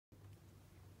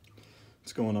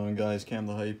What's going on, guys? Cam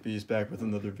the Hypebeast back with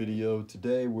another video.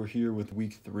 Today we're here with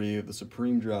week 3 of the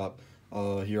Supreme drop.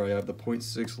 Here I have the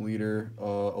 0.6 liter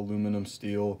aluminum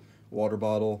steel water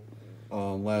bottle.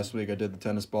 Last week I did the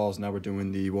tennis balls, now we're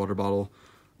doing the water bottle.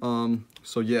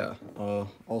 Also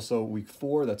week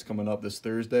 4 that's coming up this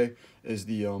Thursday is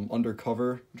the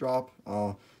undercover drop.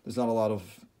 There's not a lot of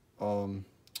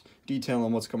detail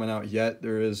on what's coming out yet.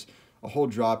 There is a whole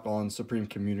drop on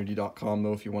supremecommunity.com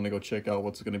though if you want to go check out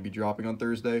what's going to be dropping on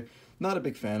Thursday. Not a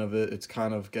big fan of it. It's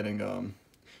kind of getting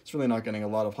it's really not getting a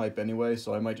lot of hype anyway,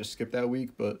 so I might just skip that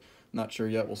week, but not sure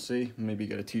yet. We'll see. Maybe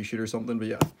get a t-shirt or something. But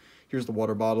yeah, here's the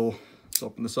water bottle. Let's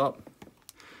open this up.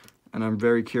 And I'm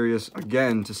very curious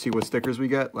again to see what stickers we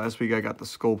get. Last week I got the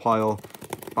Skull Pile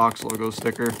box logo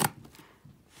sticker.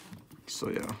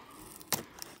 So yeah.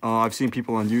 I've seen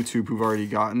people on YouTube who've already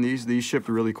gotten these. These shipped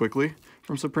really quickly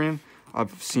from Supreme.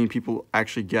 I've seen people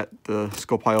actually get the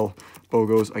Skull Pile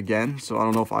BOGOs again, so I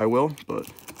don't know if I will, but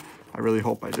I really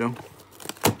hope I do.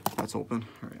 That's open.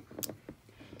 All right.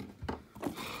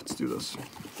 Let's do this.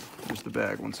 Here's the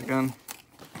bag once again.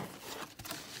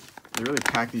 They really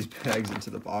pack these bags into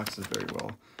the boxes very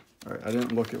well. All right, I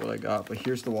didn't look at what I got, but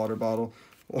here's the water bottle.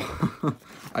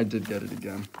 I did get it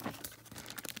again.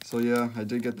 So yeah, I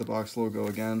did get the box logo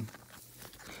again.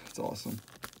 It's awesome.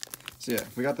 So yeah,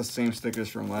 we got the same stickers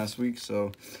from last week.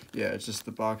 So yeah, it's just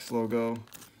the box logo,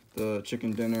 the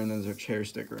chicken dinner, and then there's a chair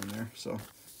sticker in there. So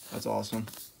that's awesome.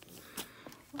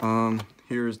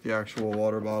 Here's the actual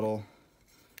water bottle.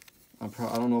 I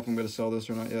don't know if I'm going to sell this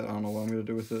or not yet. I don't know what I'm going to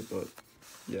do with it, but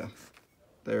yeah,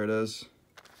 there it is.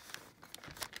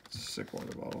 It's a sick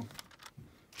water bottle.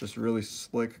 Just really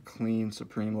slick, clean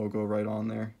Supreme logo right on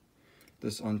there.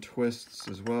 This untwists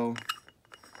as well.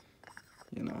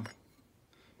 You know,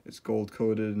 it's gold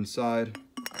coated inside.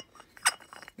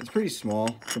 It's pretty small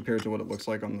compared to what it looks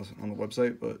like on the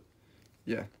website, but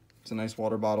yeah, it's a nice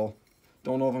water bottle.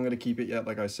 Don't know if I'm gonna keep it yet,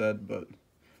 like I said, but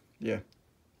yeah,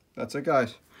 that's it,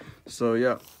 guys. So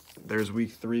yeah, there's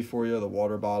week 3 for you, the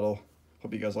water bottle.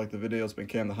 Hope you guys liked the video. It's been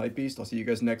Cam the Hypebeast. I'll see you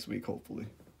guys next week, hopefully.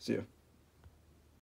 See ya.